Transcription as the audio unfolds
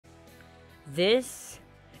This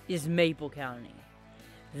is Maple County.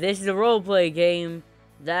 This is a roleplay game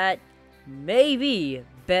that may be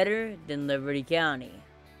better than Liberty County.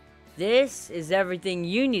 This is everything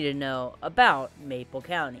you need to know about Maple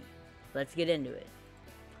County. Let's get into it.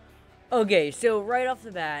 Okay, so right off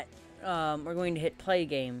the bat, we're going to hit play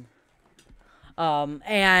game.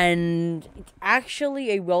 And it's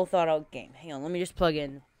actually a well thought out game. Hang on, let me just plug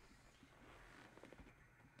in.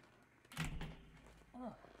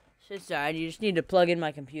 Sorry, you just need to plug in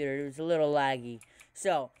my computer. It was a little laggy.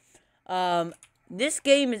 So, this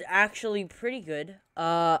game is actually pretty good.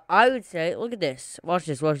 I would say, look at this. Watch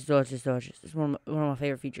this. This is one of my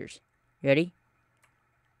favorite features. You ready?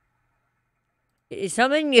 Is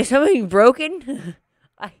something broken?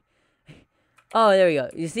 Oh, there we go.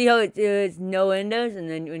 You see how it's no windows, and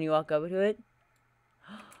then when you walk up to it?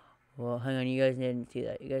 Well, hang on. You guys didn't see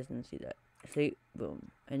that. See? Boom.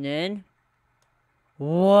 And then...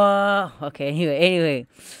 Whoa. Okay, anyway.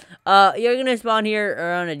 You're gonna spawn here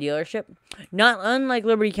around a dealership. Not unlike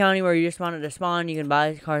Liberty County where you just wanted to spawn, you can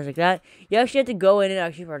buy cars like that. You actually have to go in and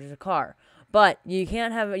actually purchase a car. But you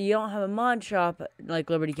don't have a mod shop like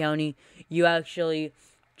Liberty County. You actually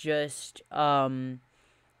just like,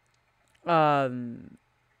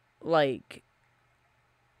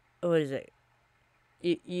 what is it?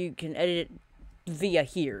 You can edit it via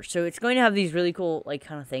here. So it's going to have these really cool like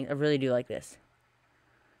kind of things. I really do like this.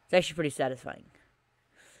 It's actually pretty satisfying,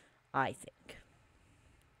 I think.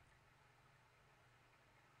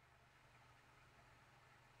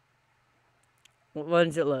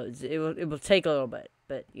 Once it loads, it will take a little bit,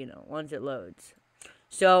 but you know, once it loads.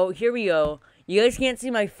 So here we go. You guys can't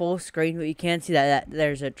see my full screen, but you can see that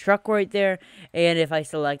there's a truck right there, and if I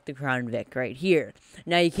select the Crown Vic right here.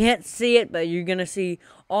 Now you can't see it, but you're gonna see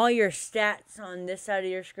all your stats on this side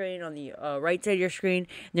of your screen, on the right side of your screen.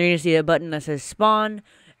 And you're gonna see a button that says Spawn.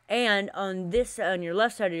 And on your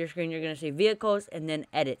left side of your screen, you're going to see vehicles and then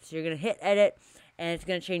edit. So you're going to hit edit, and it's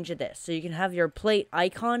going to change to this. So you can have your plate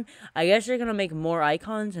icon. I guess you're going to make more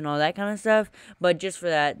icons and all that kind of stuff. But just for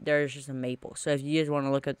that, there's just a maple. So if you just want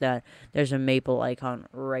to look at that, there's a maple icon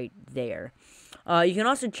right there. You can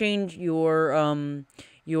also change your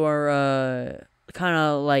kind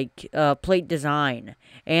of like plate design.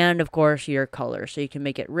 And, of course, your color. So you can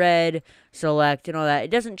make it red, select, and all that.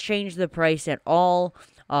 It doesn't change the price at all.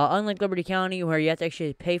 Unlike Liberty County, where you have to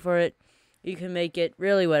actually pay for it, you can make it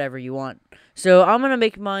really whatever you want. So I'm going to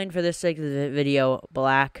make mine, for the sake of the video,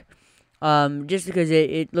 black. Just because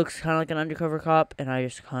it looks kind of like an undercover cop, and I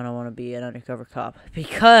just kind of want to be an undercover cop.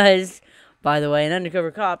 Because, by the way, an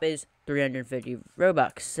undercover cop is 350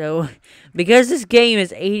 Robux. So, because this game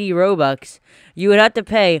is 80 Robux, you would have to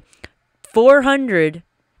pay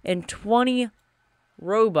 420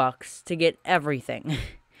 Robux to get everything.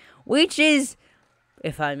 Which is...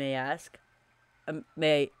 if I may ask,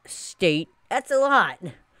 may state, that's a lot.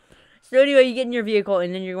 So anyway, you get in your vehicle,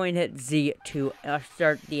 and then you're going to hit Z to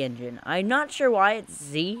start the engine. I'm not sure why it's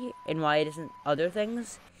Z, and why it isn't other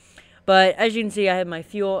things. But as you can see, I have my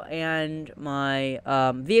fuel and my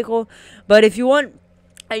vehicle. But if you want,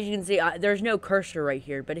 as you can see, there's no cursor right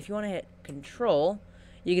here. But if you want to hit Control,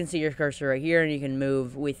 you can see your cursor right here, and you can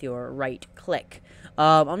move with your right click.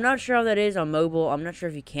 I'm not sure how that is on mobile. I'm not sure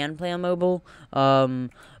if you can play on mobile.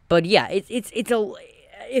 But yeah,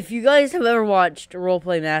 if you guys have ever watched a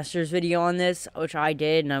Roleplay Masters video on this, which I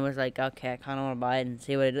did, and I was like, okay, I kind of want to buy it and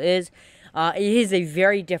see what it is. It is a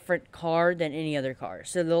very different car than any other car.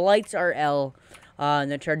 So the lights are L, and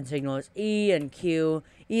the turn signal is E and Q.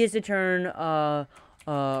 E is to turn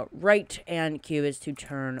right, and Q is to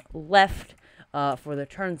turn left. For the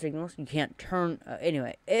turn signals, you can't turn.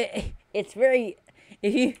 Anyway, it's very.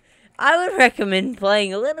 I would recommend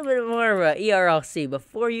playing a little bit more of a ERLC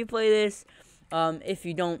before you play this. If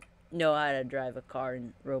you don't know how to drive a car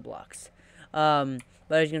in Roblox. But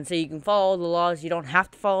as you can see, you can follow the laws. You don't have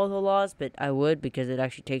to follow the laws, but I would, because it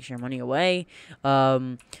actually takes your money away.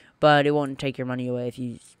 But it won't take your money away if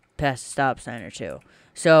you pass a stop sign or two.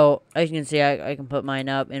 So as you can see, I can put mine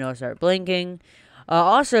up and it'll start blinking.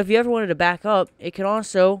 Also, if you ever wanted to back up, it can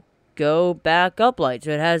also go back up light.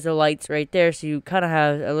 So it has the lights right there, so you kind of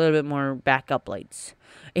have a little bit more backup lights.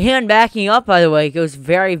 And backing up, by the way, goes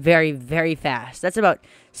very, very, very fast. That's about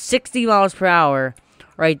 60 miles per hour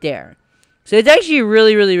right there. So it's actually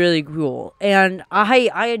really, really, really cool. And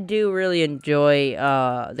I do really enjoy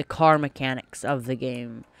the car mechanics of the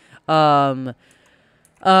game.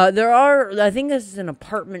 I think this is an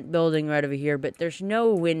apartment building right over here, but there's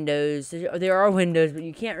no windows. There are windows, but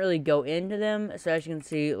you can't really go into them. So as you can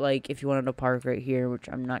see, like, if you wanted to park right here, which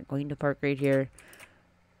I'm not going to park right here.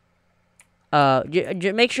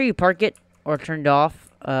 Make sure you park it or turn it off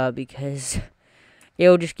because it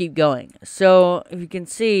will just keep going. So if you can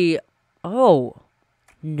see, oh,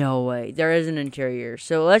 no way, there is an interior.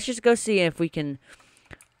 So let's just go see if we can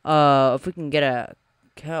get a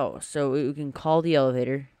cow. So we can call the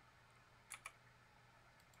elevator.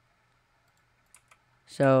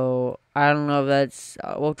 So I don't know if that's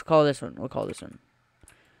we'll call this one. We'll call this one.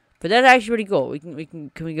 But that's actually pretty cool.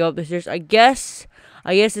 Can we go up the stairs? I guess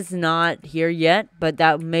it's not here yet, but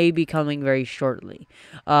that may be coming very shortly.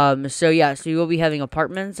 So yeah, so you will be having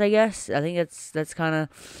apartments, I guess. I think that's kind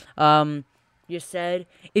of you said.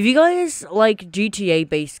 If you guys like GTA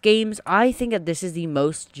based games, I think that this is the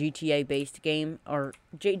most GTA based game or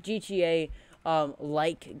GTA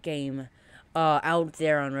like game out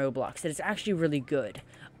there on Roblox. That is actually really good.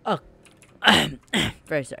 Oh,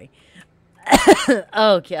 very sorry.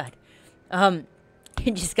 Oh god.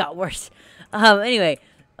 It just got worse. Anyway,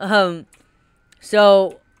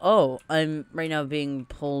 so I'm right now being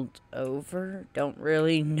pulled over. Don't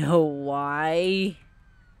really know why.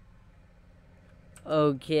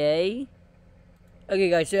 Okay,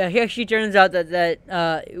 guys. So it actually turns out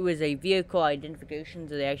that it was a vehicle identification.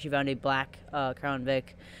 So they actually found a black Crown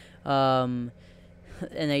Vic, and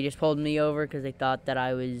they just pulled me over because they thought that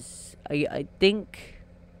I was. I think.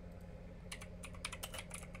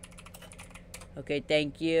 Okay,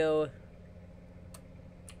 thank you.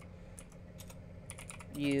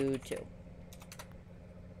 You too.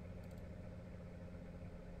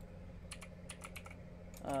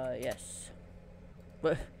 Yes.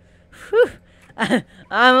 But, I'm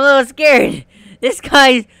a little scared. This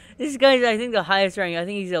guy's, I think, the highest rank. I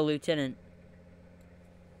think he's a lieutenant.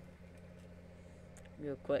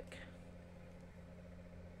 Real quick.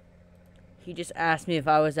 He just asked me if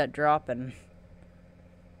I was at drop-in.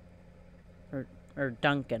 Or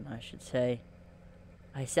Duncan, I should say.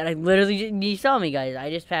 I said I literally, you saw me, guys. I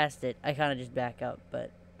just passed it. I kind of just back up,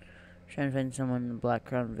 but trying to find someone in the black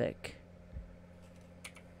Crown Vic.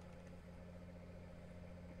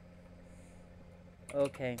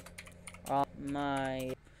 Okay.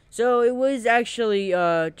 So it was actually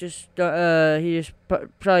he just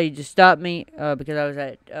probably just stopped me because I was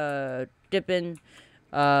at dipping.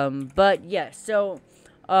 But yeah, so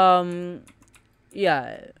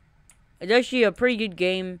yeah. It's actually a pretty good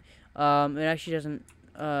game. It actually doesn't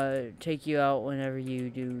take you out whenever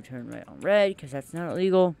you do turn right on red, because that's not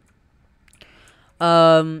illegal.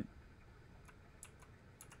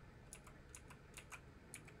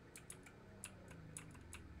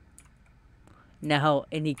 Now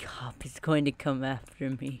any cop is going to come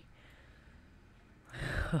after me.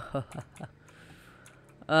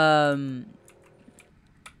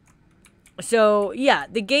 So, yeah,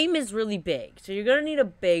 the game is really big. So, you're going to need a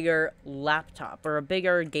bigger laptop or a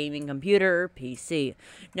bigger gaming computer or PC.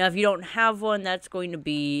 Now, if you don't have one, that's going to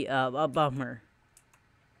be a bummer.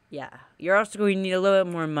 Yeah, you're also going to need a little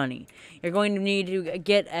bit more money. You're going to need to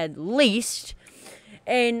get at least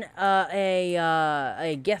a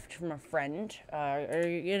gift from a friend. Or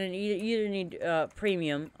you're going to either need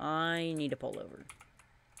premium. I need to pull over.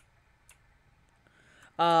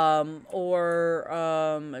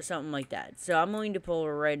 Or something like that. So I'm going to pull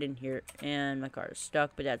right in here, and my car is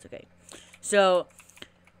stuck, but that's okay. So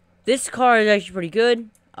this car is actually pretty good.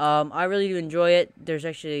 I really do enjoy it. There's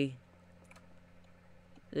actually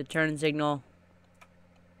the turn signal,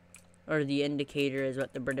 or the indicator is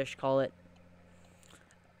what the British call it.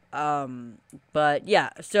 But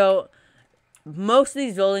yeah, so most of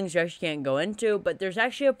these buildings you actually can't go into, but there's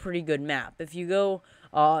actually a pretty good map. If you go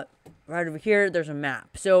right over here, there's a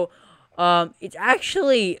map. So it's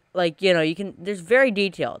actually like, you know, there's very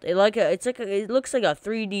detailed. It looks like a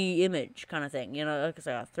 3D image kind of thing. You know, it looks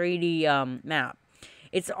like a 3D map.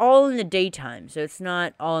 It's all in the daytime, so it's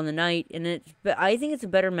not all in the night. But I think it's a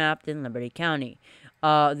better map than Liberty County,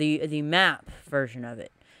 the map version of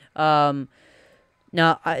it. Now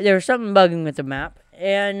there's something bugging with the map,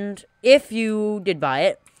 and if you did buy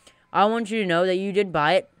it, I want you to know that you did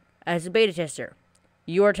buy it as a beta tester.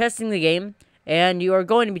 You are testing the game, and you are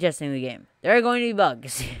going to be testing the game. There are going to be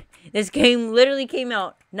bugs. This game literally came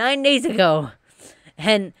out 9 days ago,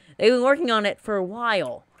 and they've been working on it for a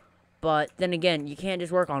while. But then again, you can't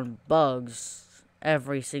just work on bugs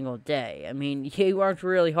every single day. I mean, you worked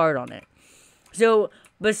really hard on it. So,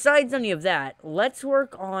 besides any of that, let's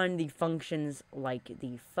work on the functions like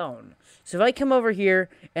the phone. So if I come over here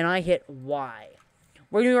and I hit Y,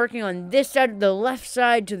 we're going to be working on this side, the left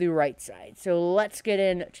side to the right side. So let's get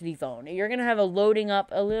into the phone. You're going to have a loading up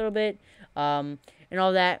a little bit and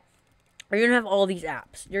all that. You're going to have all these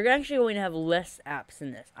apps. You're actually going to have less apps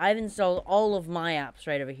than this. I've installed all of my apps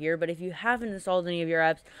right over here, but if you haven't installed any of your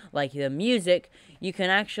apps, like the music, you can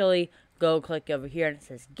actually go click over here and it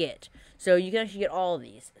says get. So you can actually get all of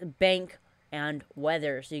these, bank and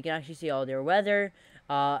weather. So you can actually see all their weather,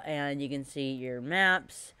 and you can see your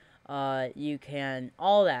maps, you can,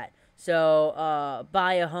 all that. So,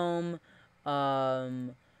 buy a home,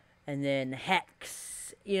 and then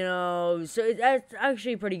hex, so that's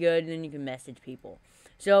actually pretty good, and then you can message people.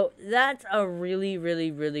 So that's a really,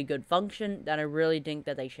 really, really good function that I really think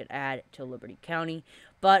that they should add to Liberty County.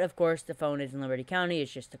 But, of course, the phone is in Liberty County.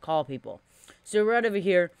 It's just to call people. So right over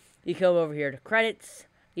here, you come over here to credits.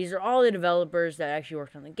 These are all the developers that actually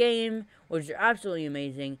worked on the game, which are absolutely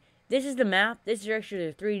amazing. This is the map. This is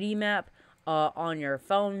actually the 3D map on your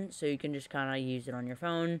phone, so you can just kind of use it on your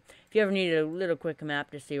phone. If you ever needed a little quick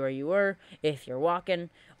map to see where you were, if you're walking,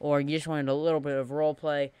 or you just wanted a little bit of role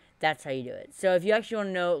play, that's how you do it. So if you actually want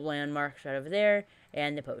to know landmarks right over there,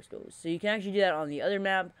 and the postals. So you can actually do that on the other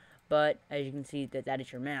map, but as you can see, that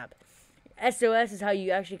is your map. SOS is how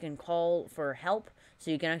you actually can call for help. So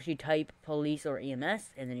you can actually type police or EMS,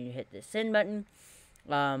 and then you hit the send button.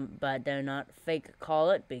 But do not fake call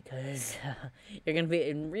it, because you're going to be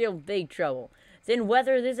in real big trouble. Then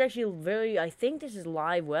weather, this is actually I think this is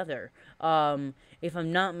live weather. If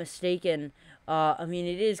I'm not mistaken, I mean,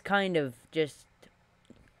 it is kind of just,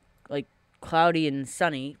 like, cloudy and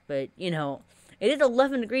sunny, but, it is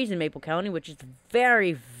 11 degrees in Maple County, which is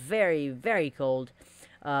very, very, very cold.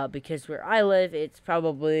 Because where I live, it's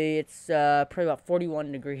probably about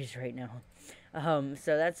 41 degrees right now.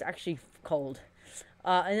 So that's actually cold.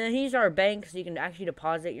 And then here's our bank, so you can actually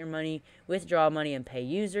deposit your money, withdraw money, and pay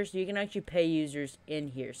users. So you can actually pay users in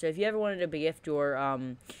here. So if you ever wanted to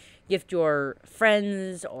gift your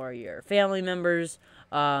friends or your family members,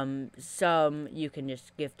 you can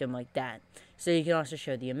just gift them like that. So you can also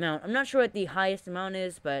show the amount. I'm not sure what the highest amount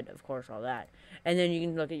is, but of course all that. And then you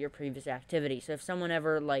can look at your previous activity. So if someone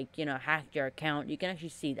ever, hacked your account, you can actually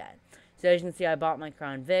see that. So as you can see, I bought my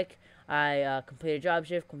Crown Vic. I completed job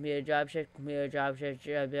shift, job shift,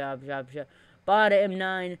 bought an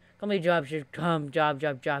M9, completed job shift,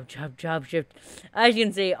 job shift. As you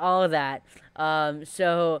can see, all of that. That's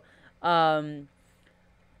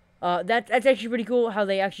actually pretty cool how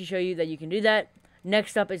they actually show you that you can do that.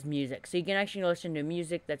 Next up is music. So you can actually listen to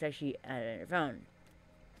music that's actually on your phone.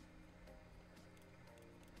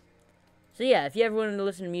 So yeah, if you ever wanted to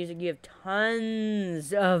listen to music, you have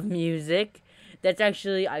tons of music that's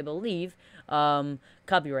actually, I believe,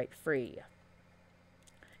 copyright free.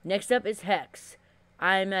 Next up is Hex.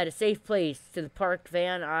 I'm at a safe place. To the parked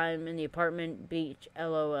van, I'm in the apartment beach,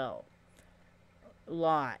 LOL.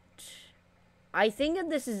 Lot. I think that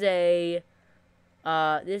this is this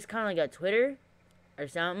is kind of like a Twitter or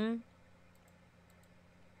something.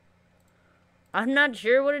 I'm not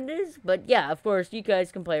sure what it is, but yeah, of course, you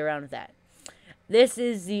guys can play around with that. This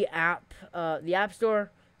is the app store.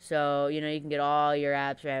 So, you can get all your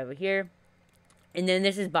apps right over here. And then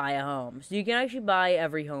this is buy a home. So you can actually buy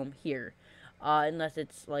every home here. Unless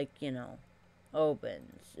it's, open.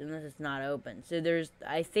 Unless it's not open. So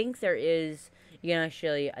I think there is,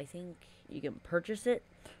 I think you can purchase it.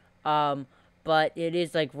 But it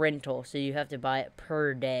is rental. So you have to buy it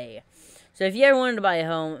per day. So if you ever wanted to buy a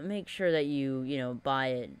home, make sure that you, buy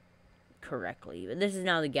it correctly. But this is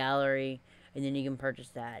now the gallery. And then you can purchase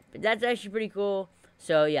that. But that's actually pretty cool.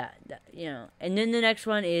 So, yeah, and then the next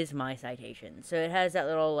one is My Citation. So, it has that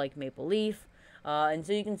little, maple leaf, and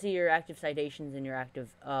so you can see your active citations and your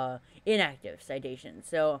inactive citations.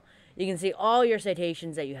 So, you can see all your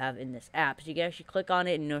citations that you have in this app. So, you can actually click on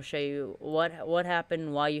it, and it'll show you what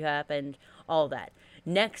happened, why you happened, all that.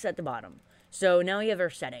 Next, at the bottom. So, now we have our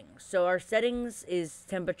settings. So, our settings is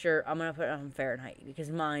temperature. I'm going to put it on Fahrenheit, because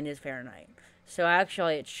mine is Fahrenheit. So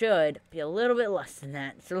actually, it should be a little bit less than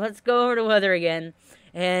that. So let's go over to weather again.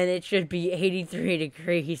 And it should be 83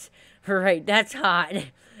 degrees. Right, that's hot.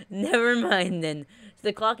 Never mind then. So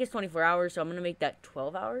the clock is 24 hours, so I'm going to make that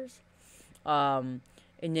 12 hours. And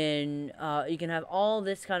then you can have all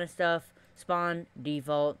this kind of stuff. Spawn,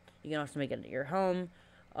 default. You can also make it your home.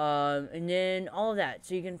 And then all of that.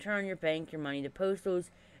 So you can turn on your bank, your money, the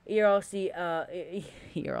postals. ELS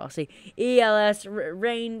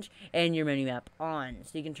range, and your menu map on.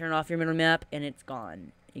 So you can turn off your menu map, and it's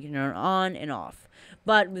gone. You can turn it on and off.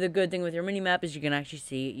 But the good thing with your mini map is you can actually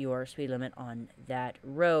see your speed limit on that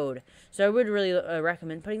road. So I would really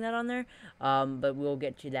recommend putting that on there. But we'll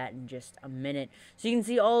get to that in just a minute. So you can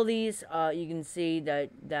see all these. You can see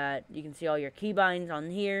that you can see all your keybinds on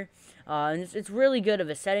here. And it's really good of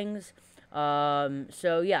a settings.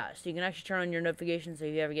 So yeah, so you can actually turn on your notifications, so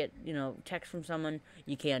if you ever get, text from someone,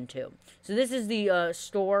 you can too. So this is the,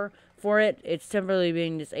 store for it. It's temporarily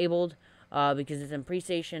being disabled, because it's in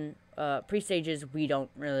pre-station, pre-stages we don't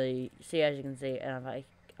really see, as you can see, and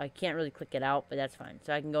I can't really click it out, but that's fine.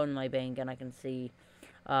 So I can go into my bank and I can see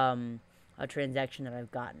a transaction that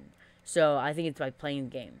I've gotten. So I think it's by playing the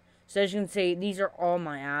game. So as you can see, these are all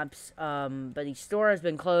my apps, but the store has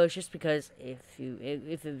been closed just because if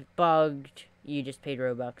it's bugged, you just paid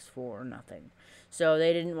Robux for nothing. So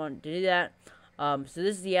they didn't want to do that. So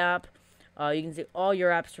this is the app. You can see all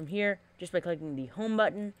your apps from here just by clicking the home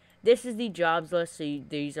button. This is the jobs list. So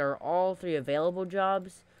these are all 3 available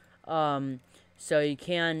jobs. So you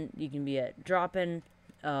can be at drop-in,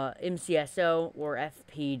 MCSO, or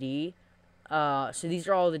FPD. So these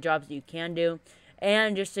are all the jobs that you can do.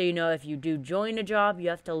 And just so you know, if you do join a job, you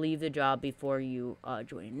have to leave the job before you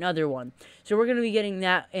join another one. So we're going to be getting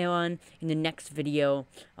that on in the next video,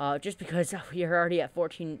 just because we are already at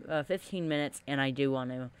 15 minutes, and I do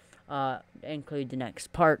want to include the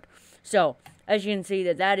next part. So, as you can see,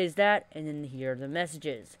 that is that, and then here are the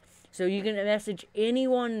messages. So you can message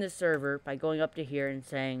anyone in the server by going up to here and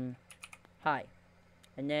saying, hi.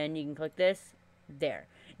 And then you can click this, there.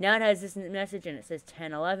 Now it has this message and it says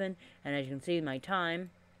 10:11, and as you can see, my time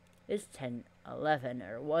is 10:11,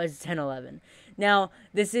 or was 10:11. Now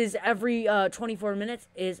this is every 24 minutes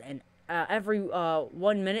is an every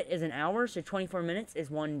 1 minute is an hour, so 24 minutes is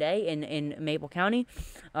 1 day in Maple County,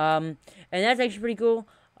 and that's actually pretty cool.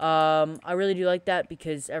 I really do like that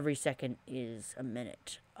because every second is a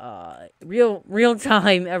minute. Real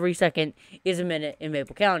time, every second is a minute in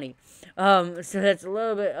Maple County. So that's a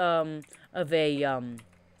little bit of a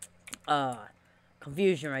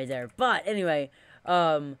confusion right there. But anyway,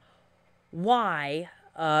 why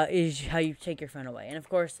is how you take your phone away. And of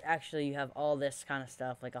course, actually, you have all this kind of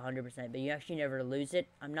stuff, like 100%, but you actually never lose it.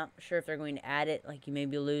 I'm not sure if they're going to add it, like you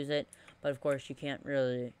maybe lose it, but of course, you can't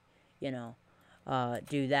really, you know,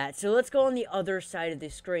 do that. So let's go on the other side of the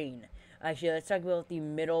screen. Actually, let's talk about the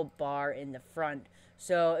middle bar in the front.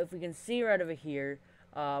 So if we can see right over here,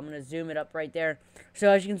 I'm going to zoom it up right there.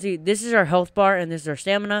 So as you can see, this is our health bar and this is our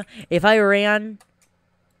stamina. If I ran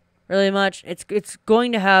really much, it's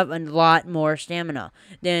going to have a lot more stamina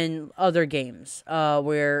than other games,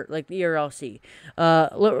 where, like the ERLC.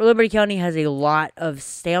 Liberty County has a lot of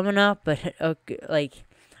stamina, but, like,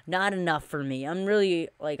 not enough for me. I'm really,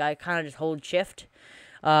 like, I kind of just hold shift.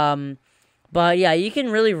 But yeah, you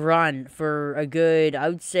can really run for a good, I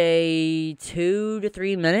would say, 2 to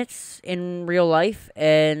 3 minutes in real life.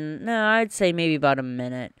 And no, I'd say maybe about a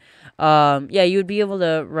minute. Yeah, you would be able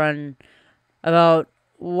to run about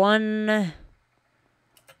 1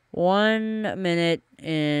 minute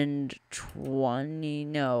and 20,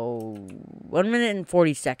 no, 1 minute and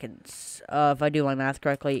 40 seconds. If I do my math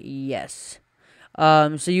correctly, yes.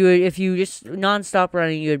 So you would, if you just non-stop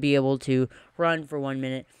running, you would be able to run for 1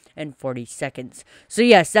 minute and 40 seconds. So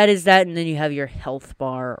yes, that is that, and then you have your health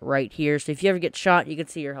bar right here. So if you ever get shot, you can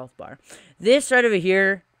see your health bar. This right over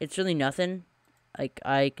here, it's really nothing. Like,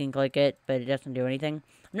 I can click it, but it doesn't do anything.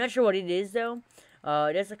 I'm not sure what it is, though.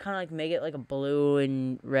 It does kind of like make it like a blue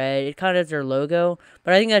and red. It kind of does their logo,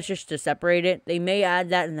 but I think that's just to separate it. They may add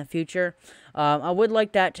that in the future. I would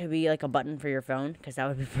like that to be like a button for your phone, because that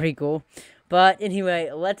would be pretty cool. But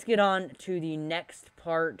anyway, let's get on to the next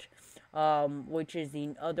part, which is the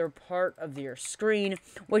other part of your screen,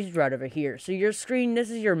 which is right over here. So your screen,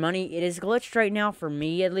 this is your money. It is glitched right now, for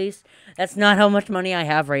me at least. That's not how much money I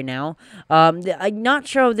have right now. I'm not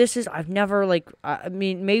sure how this is. I've never, like, I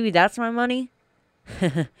mean, maybe that's my money.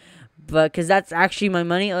 But, because that's actually my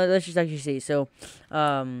money. Let's just actually see. So,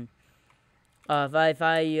 if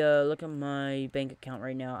I look at my bank account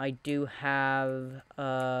right now, I do have,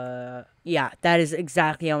 yeah, that is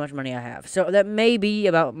exactly how much money I have. So that may be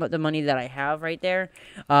about the money that I have right there.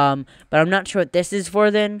 But I'm not sure what this is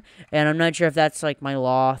for then, and I'm not sure if that's like my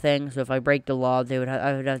law thing. So if I break the law,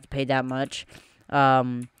 I would have to pay that much,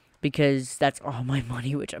 because that's all my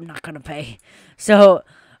money, which I'm not gonna pay. So,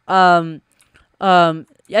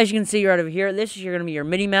 as you can see right over here, this is going to be your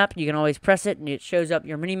mini-map. You can always press it, and it shows up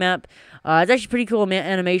your mini-map. It's actually pretty cool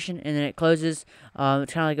animation, and then it closes.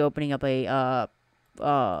 It's kind of like opening up a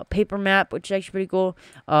paper map, which is actually pretty cool.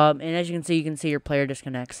 And as you can see your player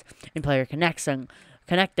disconnects and player connecting.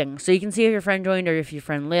 So you can see if your friend joined or if your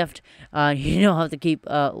friend left. You don't have to keep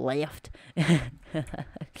left.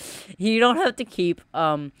 You don't have to keep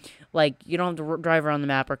like, you don't have to drive around the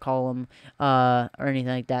map or call them, or anything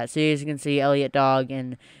like that. So as you can see, Elliot Dog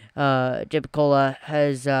and Jibicola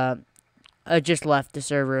has just left the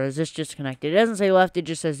server. Is this disconnected? It doesn't say left. It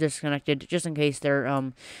just says disconnected, just in case they're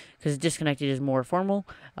because disconnected is more formal,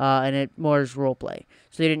 and it more is roleplay.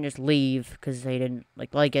 So they didn't just leave because they didn't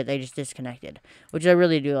like it. They just disconnected, which I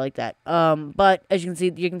really do like that. But as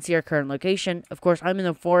you can see our current location. Of course, I'm in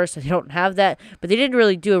the forest. So they don't have that, but they did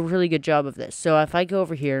really do a really good job of this. So if I go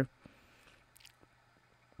over here,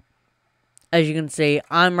 as you can see,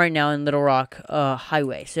 I'm right now in Little Rock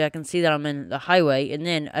Highway. So I can see that I'm in the highway. And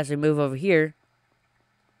then as I move over here,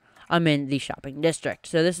 I'm in the shopping district.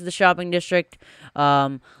 So this is the shopping district.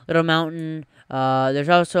 Little Mountain. There's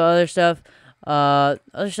also other stuff.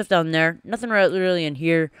 Down there. Nothing really in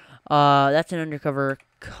here. That's an undercover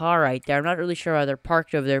car right there. I'm not really sure why they're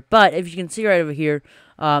parked over there. But if you can see right over here,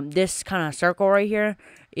 this kind of circle right here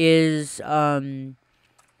is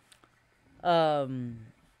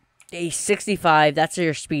a 65, that's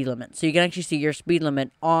your speed limit. So you can actually see your speed limit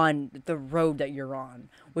on the road that you're on,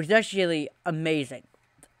 which is actually amazing.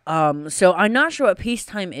 So I'm not sure what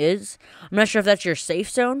peacetime is. I'm not sure if that's your safe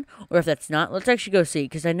zone or if that's not. Let's actually go see,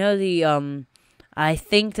 because I know I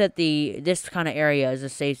think that this kind of area is a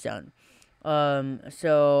safe zone.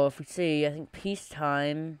 So if we see, I think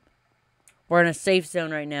peacetime, we're in a safe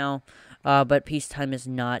zone right now. But peacetime is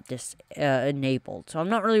not enabled. So I'm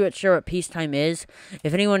not really sure what peacetime is.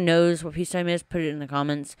 If anyone knows what peacetime is, put it in the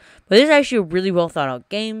comments. But this is actually a really well thought out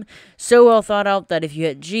game. So well thought out that if you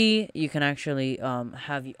hit G, you can actually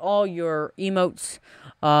have all your emotes.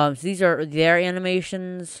 So these are their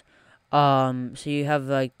animations. So you have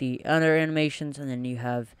like the other animations, and then you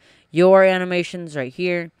have your animations right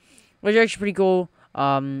here, which are actually pretty cool.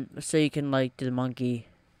 So you can like do the monkey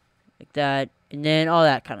like that, and then all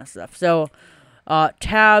that kind of stuff. So,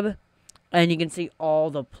 tab, and you can see all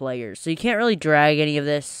the players. So you can't really drag any of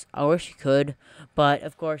this. I wish you could, but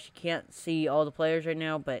of course you can't see all the players right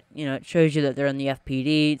now. But you know, it shows you that they're in the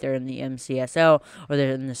FPD, they're in the MCSO, or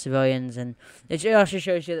they're in the civilians, and it also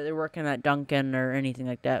shows you that they're working at Duncan or anything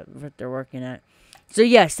like that. What they're working at. So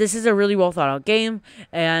yes, this is a really well thought out game,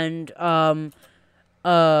 and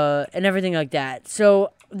everything like that.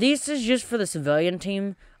 So this is just for the civilian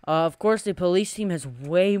team. Of course, the police team has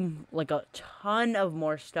a ton of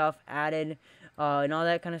more stuff added, and all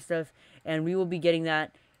that kind of stuff, and we will be getting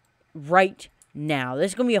that right now. This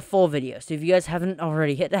is going to be a full video, so if you guys haven't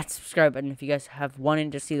already, hit that subscribe button if you guys have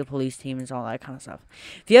wanted to see the police team and all that kind of stuff.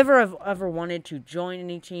 If you ever wanted to join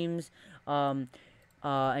any teams, and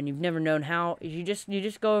you've never known how, you just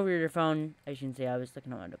go over your phone. As you can see, I was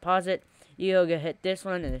looking at my deposit. You go hit this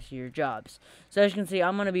one, and this is your jobs. So as you can see,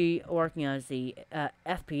 I'm going to be working as the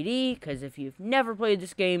FPD, because if you've never played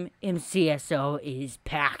this game, MCSO is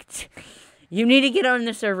packed. You need to get on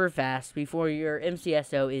the server fast before your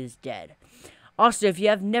MCSO is dead. Also, if you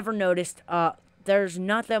have never noticed, there's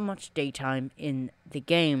not that much daytime in the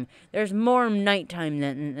game. There's more nighttime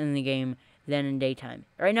than in the game than in daytime.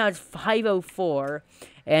 Right now it's 5:04,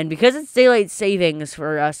 and because it's daylight savings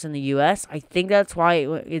for us in the U.S., I think that's why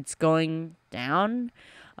it's going down.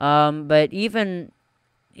 But even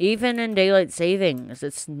in daylight savings,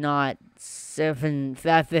 it's not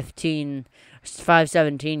 5:15,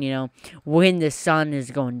 5:17. You know, when the sun is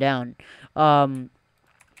going down.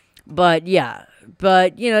 But yeah,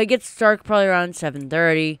 you know, it gets dark probably around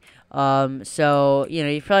 7:30. So you know,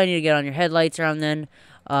 you probably need to get on your headlights around then.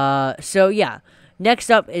 So yeah, next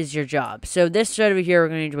up is your job. So this right over here, we're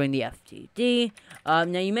going to join the FTD.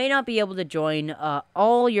 Now you may not be able to join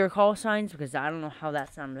all your call signs, because I don't know how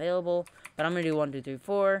that's not available, but I'm going to do 1, 2, 3,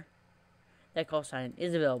 4. That call sign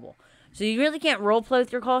is available. So you really can't roleplay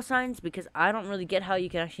with your call signs, because I don't really get how you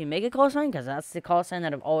can actually make a call sign, because that's the call sign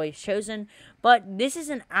that I've always chosen. But this is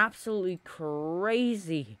an absolutely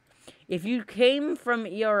crazy. If you came from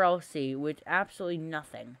ERLC with absolutely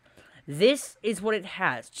nothing, this is what it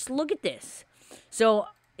has. Just look at this. So,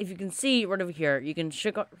 if you can see right over here, you can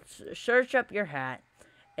search up your hat,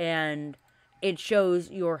 and it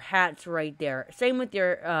shows your hats right there. Same with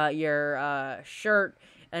your shirt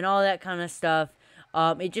and all that kind of stuff.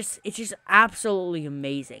 It's just absolutely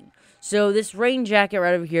amazing. So, this rain jacket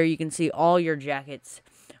right over here, you can see all your jackets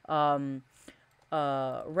right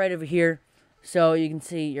over here. So you can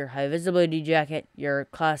see your high visibility jacket, your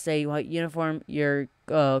Class A white uniform, your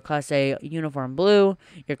Class A uniform blue,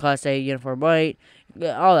 your Class A uniform white,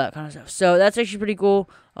 all that kind of stuff. So that's actually pretty cool.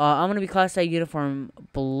 I'm going to be Class A uniform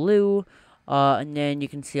blue, and then you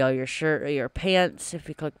can see all your shirt, or your pants. If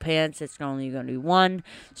you click pants, it's only going to be one.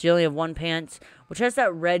 So you only have one pants, which has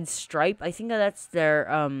that red stripe. I think that's their,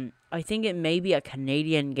 I think it may be a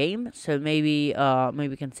Canadian game, so maybe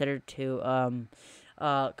considered to,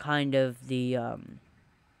 kind of the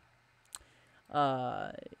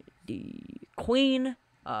Queen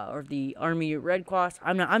or the Army Red Cross.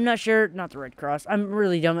 I'm not sure. Not the Red Cross. I'm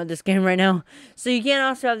really dumb at this game right now. So you can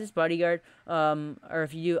also have this bodyguard, or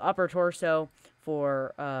if you do upper torso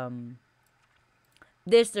for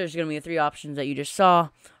this, there's gonna be the 3 options that you just saw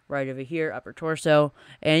right over here, upper torso,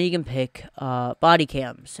 and you can pick body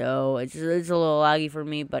cam. So it's a little laggy for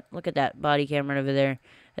me, but look at that body cam right over there.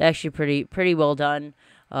 It's actually pretty well done,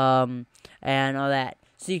 and all that.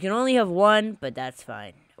 So you can only have one, but that's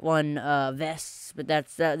fine. One vest, but that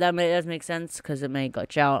does make sense because it may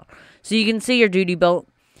glitch out. So you can see your duty belt,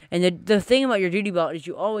 and the thing about your duty belt is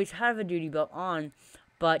you always have a duty belt on,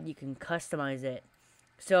 but you can customize it.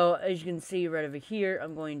 So as you can see right over here,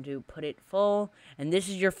 I'm going to put it full, and this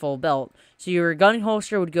is your full belt. So your gun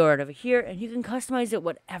holster would go right over here, and you can customize it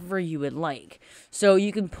whatever you would like. So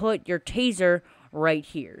you can put your taser right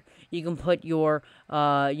here. You can put your,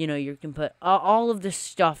 you can put all of this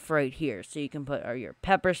stuff right here. So you can put your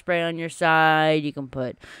pepper spray on your side. You can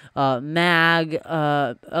put shamag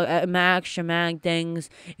things.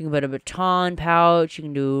 You can put a baton pouch. You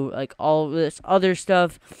can do like all this other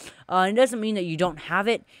stuff. It doesn't mean that you don't have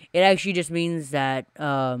it. It actually just means that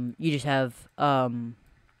you just have it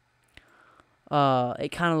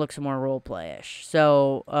kind of looks more roleplay-ish.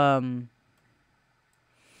 So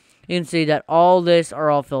you can see that all this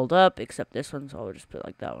are all filled up, except this one, so I'll just put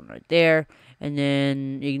like that one right there. And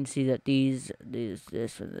then you can see that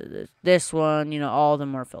this one, all of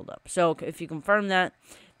them are filled up. So if you confirm that,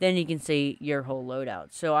 then you can see your whole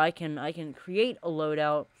loadout. So I can create a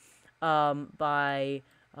loadout by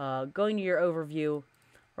going to your overview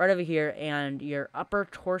right over here, and your upper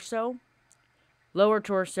torso, lower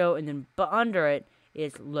torso, and then under it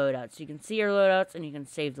is loadout. So you can see your loadouts, and you can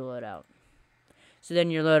save the loadout. So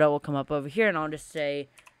then your loadout will come up over here, and I'll just say,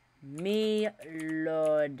 me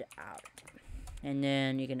load out. And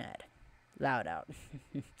then you can add loud out.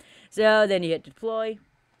 So then you hit deploy.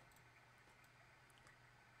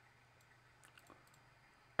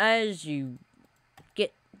 As you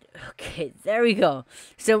get, okay, there we go.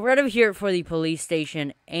 So right over here for the police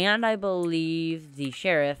station, and I believe the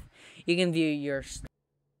sheriff, you can view your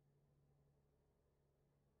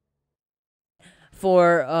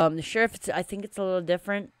For the sheriff, I think it's a little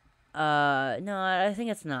different. No, I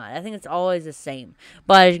think it's not. I think it's always the same.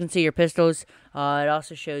 But as you can see, your pistols, it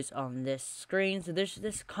also shows on this screen. So there's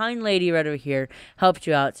this kind lady right over here helped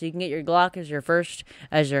you out. So you can get your Glock as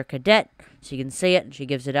your cadet. So you can see it, and she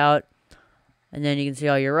gives it out. And then you can see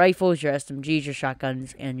all your rifles, your SMGs, your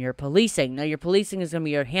shotguns, and your policing. Now, your policing is going to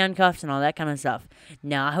be your handcuffs and all that kind of stuff.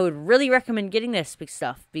 Now, I would really recommend getting this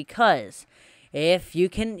stuff because if you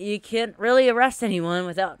can't really arrest anyone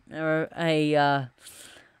without anything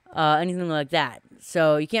like that.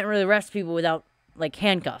 So you can't really arrest people without like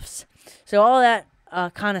handcuffs. So all that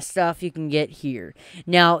kind of stuff you can get here.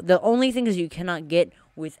 Now the only thing is you cannot get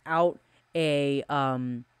without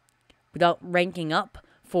without ranking up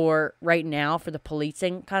for right now for the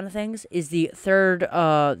policing kind of things is the third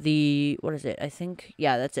what is it? I think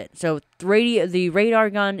that's it. So the radar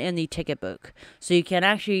gun and the ticket book. So you can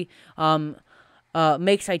actually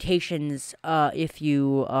make citations if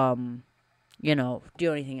you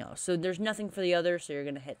do anything else. So there's nothing for the other, so you're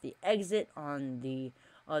going to hit the exit on the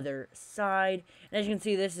other side. And as you can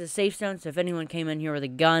see, this is a safe zone, so if anyone came in here with a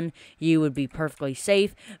gun, you would be perfectly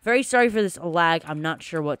safe. Very sorry for this lag. I'm not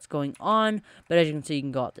sure what's going on, but as you can see, you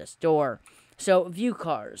can go out this door. So view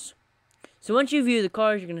cars. So once you view the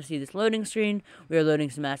cars, you're going to see this loading screen. We are loading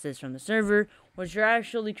some assets from the server, which are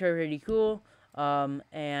actually pretty cool.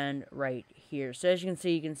 And right here. So as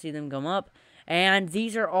you can see them come up. And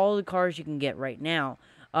these are all the cars you can get right now.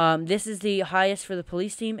 This is the highest for the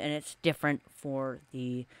police team, and it's different for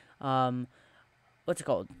the, what's it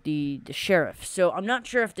called? The sheriff. So I'm not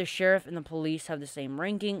sure if the sheriff and the police have the same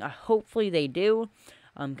ranking. Hopefully they do.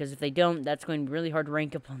 Because if they don't, that's going to be really hard to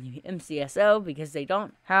rank up on the MCSO because they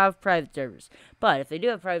don't have private servers. But if they do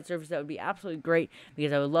have private servers, that would be absolutely great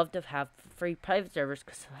because I would love to have free private servers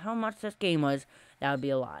because how much this game was, that would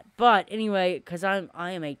be a lot. But anyway, because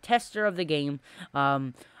I am a tester of the game,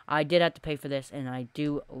 I did have to pay for this, and I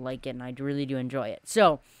do like it, and I really do enjoy it.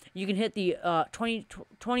 So you can hit the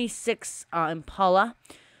 26 Impala.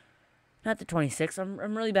 Not the 26.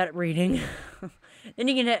 I'm really bad at reading. Then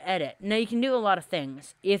you can hit edit. Now you can do a lot of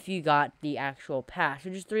things if you got the actual pass,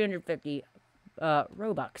 which is 350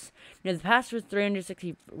 Robux. Now the pass with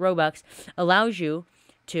 360 Robux allows you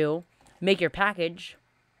to make your package.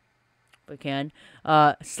 If we can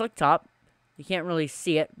slick top. You can't really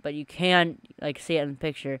see it, but you can see it in the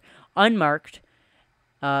picture. Unmarked,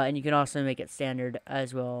 and you can also make it standard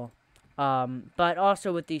as well. But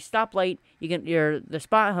also with the stoplight, the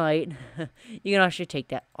spotlight, you can actually take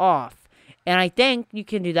that off. And I think you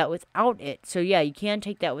can do that without it. So yeah, you can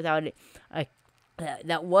take that without it.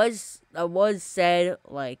 That was said,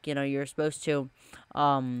 like, you know, you're supposed to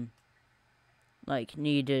like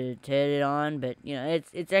need to hit it on, but you know,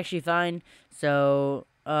 it's actually fine. So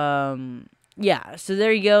yeah, so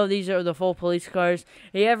there you go. These are the full police cars.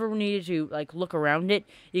 If you ever needed to like look around it,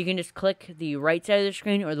 you can just click the right side of the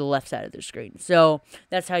screen or the left side of the screen. So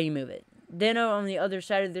that's how you move it. Then on the other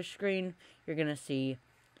side of the screen, you're gonna see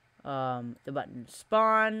the button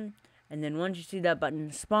spawn, and then once you see that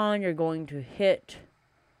button spawn, you're going to hit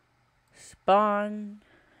spawn.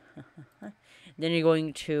 Then you're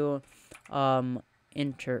going to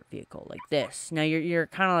enter vehicle like this. Now you're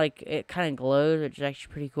kind of like, it kind of glows, which is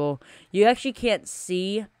actually pretty cool. You actually can't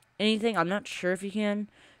see anything. I'm not sure if you can,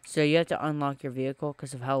 so you have to unlock your vehicle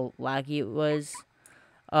because of how laggy it was.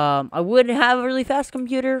 I would have a really fast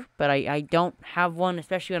computer, but I don't have one,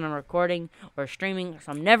 especially when I'm recording or streaming.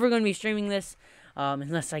 So I'm never going to be streaming this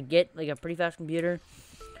unless I get like a pretty fast computer,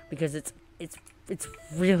 because it's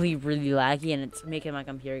really, really laggy and it's making my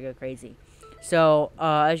computer go crazy. So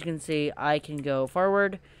as you can see, I can go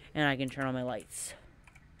forward and I can turn on my lights.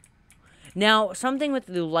 Now, something with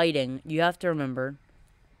the lighting you have to remember.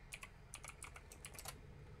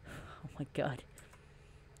 Oh my god.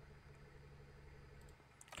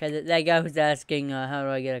 Okay, that guy was asking, how do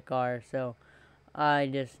I get a car? So, I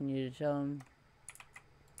just need to tell him.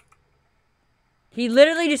 He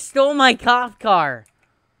literally just stole my cop car.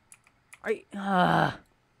 Are you,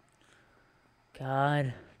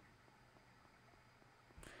 God.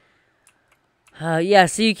 Yeah,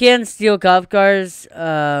 so you can steal cop cars.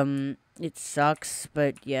 It sucks,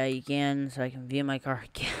 but yeah, you can. So I can view my car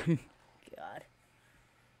again. God.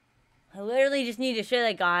 I literally just need to show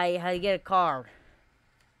that guy how to get a car.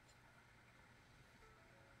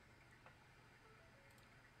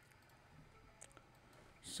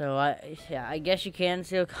 So I guess you can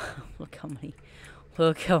steal. Look how many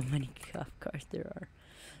cop cars there are.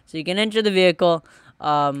 So you can enter the vehicle.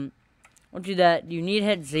 Once you do that, you need to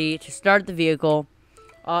hit Z to start the vehicle.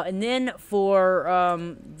 And then for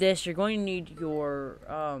this, you're going to need your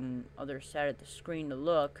other side of the screen to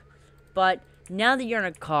look. But now that you're in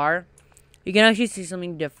a car, you can actually see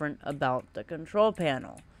something different about the control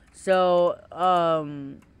panel. So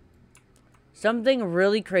something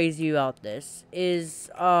really crazy about this is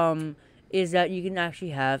that you can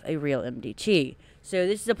actually have a real MDT. So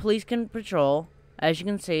this is a police patrol. As you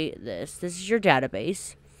can see, this is your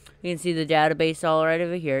database. You can see the database all right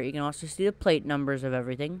over here. You can also see the plate numbers of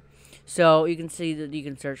everything. So you can see that you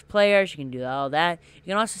can search players. You can do all that.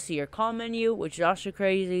 You can also see your call menu, which is also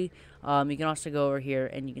crazy. You can also go over here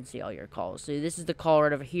and you can see all your calls. So this is the call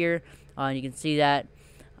right over here. You can see that.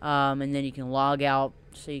 And then you can log out,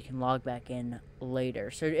 so you can log back in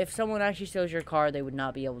later. So if someone actually steals your car, they would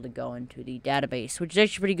not be able to go into the database, which is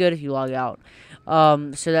actually pretty good if you log out.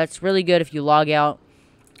 So that's really good if you log out.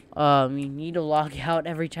 You need to log out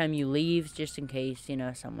every time you leave, just in case, you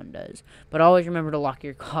know, someone does. But always remember to lock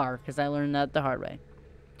your car, because I learned that the hard way.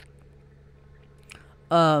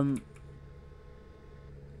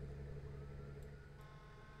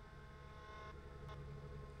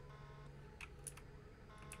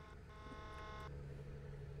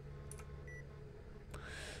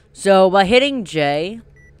 So by hitting J,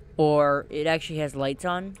 or it actually has lights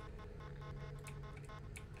on.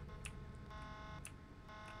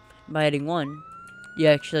 By hitting 1, you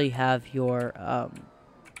actually have your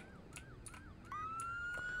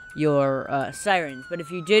sirens. But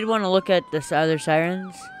if you did want to look at the other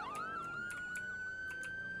sirens,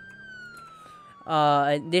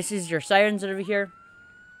 this is your sirens over here.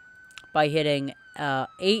 By hitting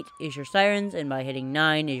 8 is your sirens, and by hitting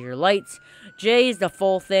 9 is your lights. J is the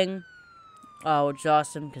full thing, which is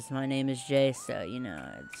awesome because my name is Jay. So you know,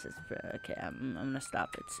 it's okay. I'm gonna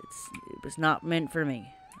stop. It was not meant for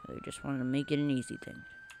me. I just wanted to make it an easy thing.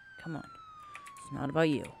 Come on, it's not about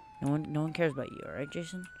you. No one cares about you. All right,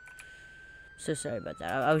 Jason. So sorry about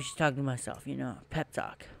that. I was just talking to myself. You know, pep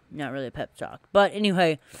talk. Not really a pep talk, but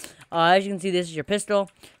anyway, as you can see, this is your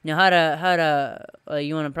pistol. Now, how to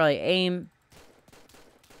you want to probably aim.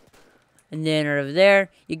 And then right over there,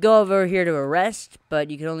 you go over here to arrest, but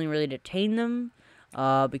you can only really detain them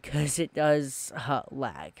because it does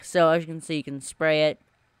lag. So as you can see, you can spray it,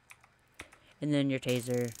 and then your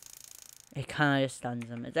taser, it kind of just stuns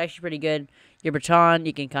them. It's actually pretty good. Your baton,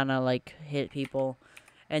 you can kind of like hit people,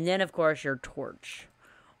 and then of course your torch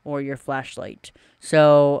or your flashlight.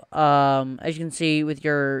 So as you can see with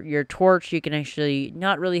your torch, you can actually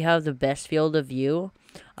not really have the best field of view.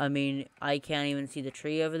 I mean, I can't even see the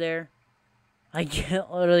tree over there. I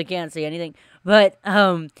literally can't see anything. But,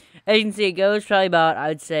 as you can see, it goes probably about, I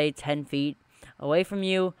would say, 10 feet away from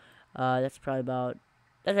you. That's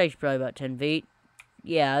actually probably about 10 feet.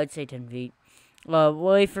 Yeah, I would say 10 feet.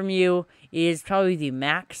 Away from you is probably the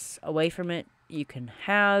max away from it you can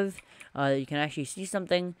have. You can actually see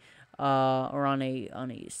something, or on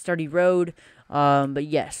a sturdy road. But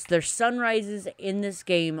yes, their sunrises in this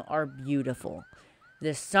game are beautiful.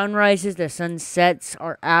 The sunrises, the sunsets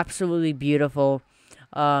are absolutely beautiful.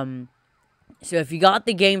 So if you got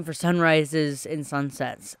the game for sunrises and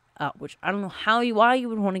sunsets, which I don't know why you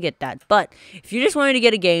would want to get that, but if you just wanted to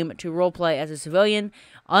get a game to roleplay as a civilian,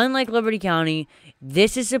 unlike Liberty County,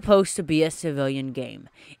 this is supposed to be a civilian game.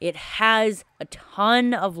 It has a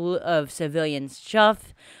ton of civilian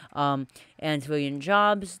stuff, and civilian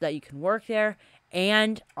jobs that you can work there.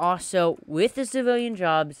 And also, with the civilian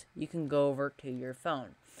jobs, you can go over to your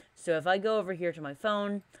phone. So if I go over here to my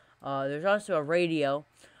phone, there's also a radio.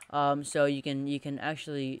 So you can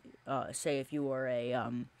actually say if you are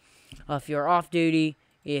if you're off duty,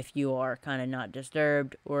 if you are kind of not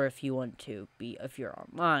disturbed, or if you want to be if you're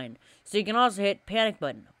online. So you can also hit panic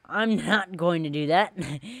button. I'm not going to do that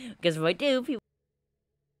because if I do, people.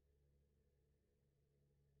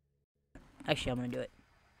 Actually, I'm gonna do it.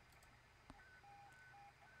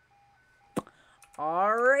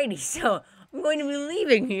 Alrighty, so I'm going to be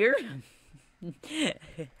leaving here.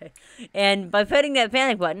 And by hitting that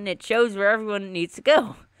panic button, it shows where everyone needs to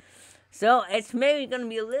go. So it's maybe going to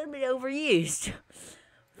be a little bit overused.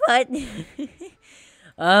 But,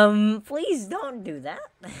 please don't do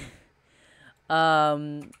that.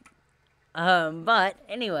 But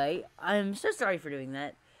anyway, I'm so sorry for doing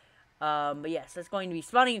that. But yes, that's going to be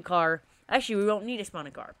spawning a car. Actually, we won't need to spawn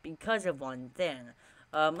a car because of one thing.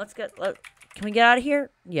 Can we get out of here?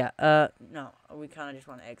 Yeah, no, we kind of just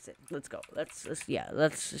want to exit. Let's go. Let's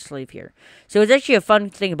just leave here. So it's actually a fun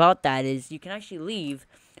thing about that is you can actually leave,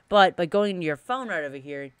 but by going to your phone right over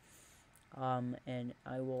here, and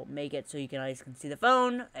I will make it so you guys can see the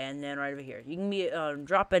phone, and then right over here, you can be,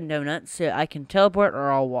 drop-in donuts, so I can teleport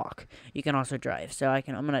or I'll walk. You can also drive, so I'm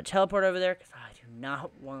going to teleport over there, because I do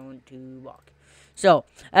not want to walk. So,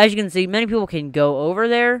 as you can see, many people can go over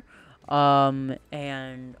there,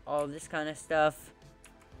 and all this kind of stuff.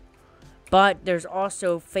 But there's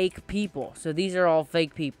also fake people. So these are all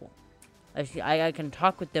fake people. I can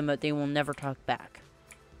talk with them, but they will never talk back.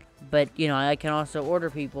 But, you know, I can also order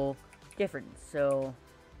people different. So,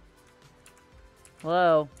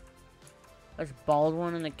 hello? There's a bald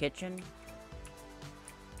one in the kitchen?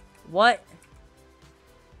 What?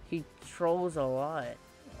 He trolls a lot.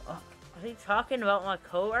 Are they talking about my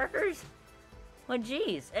coworkers? Well,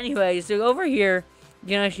 jeez. Anyway, so over here, you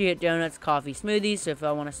can actually hit donuts, coffee, smoothies. So if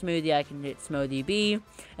I want a smoothie, I can hit smoothie B.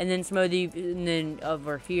 And then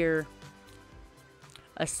over here,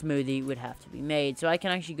 a smoothie would have to be made. So I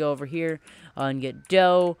can actually go over here and get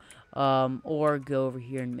dough, or go over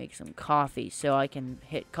here and make some coffee. So I can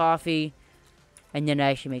hit coffee, and then it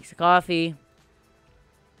actually makes the coffee.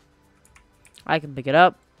 I can pick it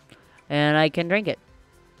up, and I can drink it.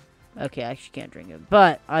 Okay, I actually can't drink it,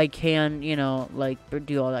 but I can, you know, like,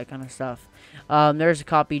 do all that kind of stuff. There's a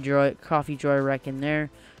coffee joy wreck in there,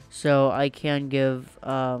 so I can give,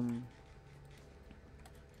 I'm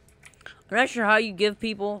not sure how you give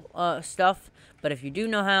people, stuff, but if you do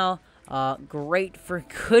know how,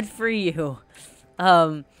 good for you.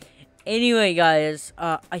 Anyway, guys,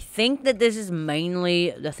 I think that this is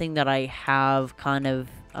mainly the thing that I have kind of,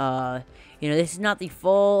 you know, this is not the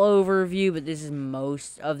full overview, but this is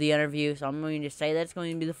most of the interview. So I'm going to say that's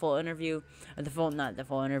going to be the full interview, or not the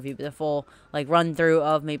full interview, but the full, like, run through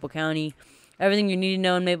of Maple County. Everything you need to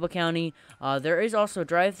know in Maple County. There is also a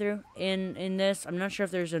drive-through in this. I'm not sure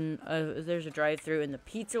if there's a drive-through in the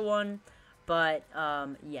pizza one, but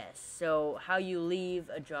yes. So how you leave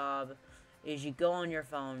a job is you go on your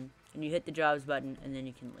phone and you hit the jobs button, and then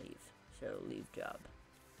you can leave. So leave job.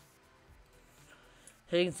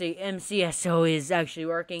 So you can see MCSO is actually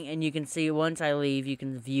working, and you can see once I leave, you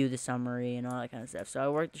can view the summary and all that kind of stuff. So I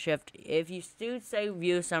work the shift. If you do say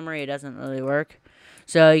view summary, it doesn't really work.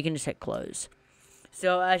 So you can just hit close.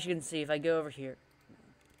 So as you can see, if I go over here,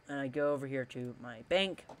 and I go over here to my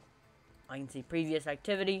bank, I can see previous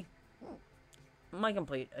activity. I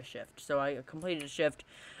complete a shift. So I completed a shift.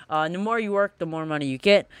 And the more you work, the more money you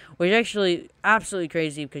get, which is actually absolutely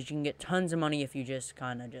crazy because you can get tons of money if you just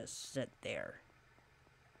kind of just sit there.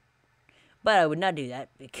 But I would not do that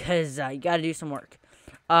because you got to do some work.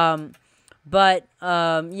 Yes,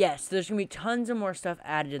 there's going to be tons of more stuff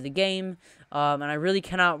added to the game. And I really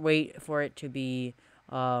cannot wait for it to be,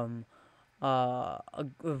 a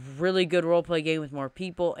really good roleplay game with more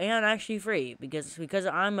people, and actually free, because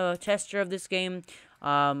I'm a tester of this game.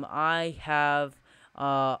 I have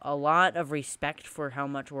a lot of respect for how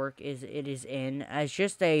much work it is in as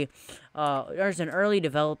just there's an early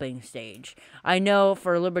developing stage. I know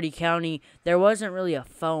for Liberty County there wasn't really a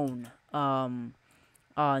phone on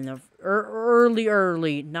the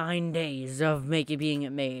early 9 days of being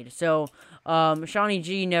it made. So Shawnee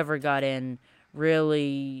G never got in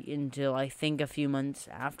really until I think a few months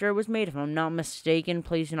after it was made, if I'm not mistaken.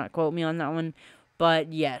 Please do not quote me on that one.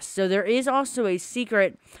 But yes, so there is also a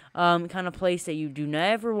secret kind of place that you do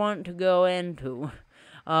never want to go into,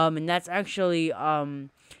 and that's actually it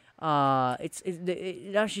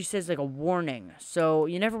actually says like a warning, so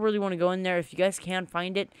you never really want to go in there. If you guys can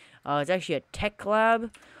find it, it's actually a tech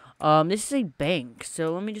lab. This is a bank,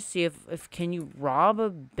 so let me just see if can you rob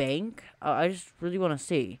a bank? I just really want to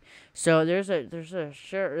see. So there's a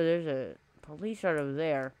police right over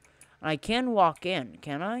there. I can walk in,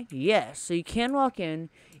 can I? Yes, so you can walk in.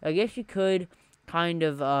 I guess you could kind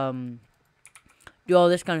of do all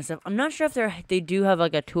this kind of stuff. I'm not sure if they do have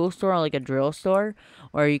like a tool store or like a drill store,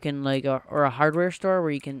 or you can like or a hardware store where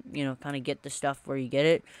you can, you know, kind of get the stuff where you get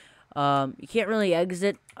it. You can't really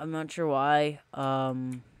exit. I'm not sure why.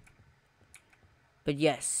 But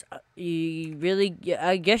yes,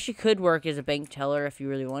 I guess you could work as a bank teller if you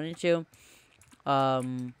really wanted to.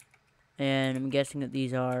 And I'm guessing that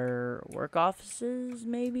these are work offices,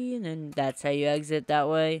 maybe, and then that's how you exit that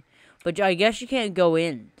way. But I guess you can't go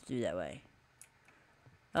in through that way.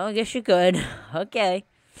 Oh, I guess you could. Okay.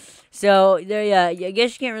 So there, yeah. I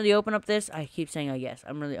guess you can't really open up this. I keep saying I guess.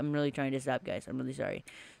 I'm really trying to stop, guys. I'm really sorry.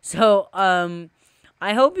 So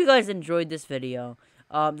I hope you guys enjoyed this video.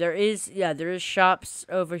 There is shops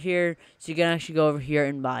over here, so you can actually go over here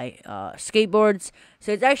and buy skateboards.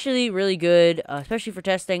 So it's actually really good, especially for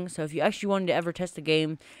testing. So if you actually wanted to ever test a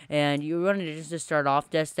game and you wanted to just start off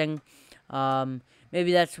testing,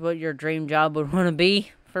 maybe that's what your dream job would want to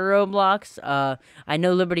be for Roblox. I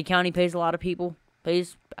know Liberty County pays a lot of people.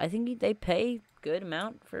 I think they pay good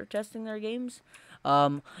amount for testing their games.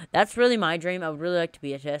 That's really my dream. I would really like to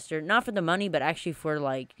be a tester, not for the money, but actually for,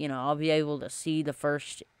 like, you know, I'll be able to see the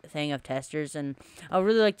first thing of testers, and I would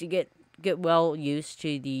really like to get well used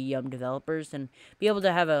to the developers and be able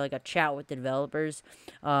to have a chat with the developers,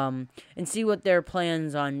 and see what their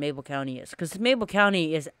plans on Maple County is, because Maple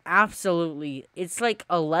County is absolutely, it's like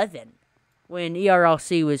 11 when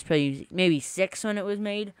ERLC was maybe 6 when it was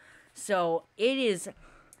made. So it is,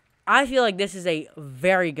 I feel like this is a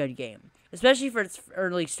very good game, especially for its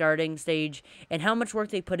early starting stage, and how much work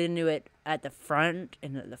they put into it at the front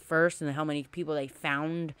and the first, and how many people they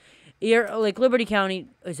found. Like, Liberty County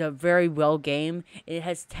is a very well game. It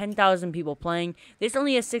has 10,000 people playing. This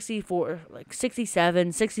only has 64, like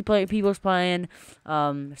 67, 60 people playing,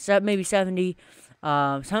 maybe 70,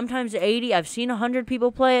 sometimes 80. I've seen 100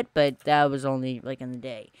 people play it, but that was only, like, in the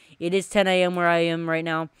day. It is 10 a.m. where I am right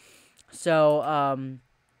now, so,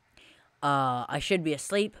 I should be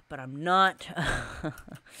asleep, but I'm not.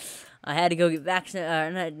 I had to go get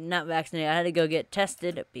vaccinated, not vaccinated. I had to go get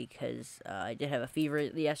tested because I did have a fever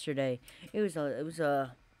yesterday. It was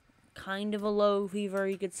a kind of a low fever,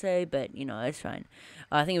 you could say, but you know, it's fine.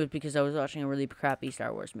 I think it was because I was watching a really crappy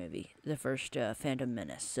Star Wars movie, the first Phantom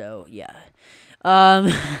Menace. So yeah,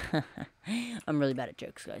 I'm really bad at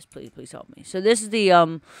jokes, guys. Please help me. So this is the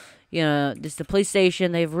this is the police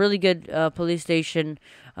station. They have really good police station,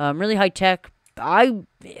 really high tech.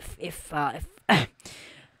 If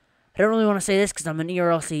I don't really want to say this because I'm an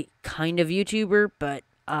ERLC kind of YouTuber, but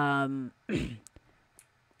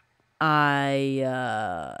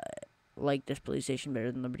I like this police station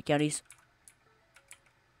better than Liberty County's.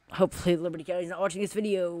 Hopefully Liberty County's not watching this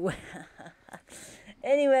video.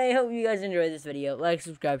 Anyway, hope you guys enjoyed this video. Like,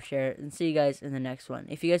 subscribe, share, and see you guys in the next one.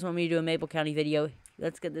 If you guys want me to do a Maple County video,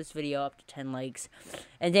 let's get this video up to 10 likes.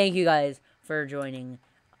 And thank you guys for joining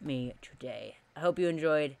me today. I hope you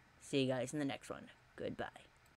enjoyed. See you guys in the next one. Goodbye.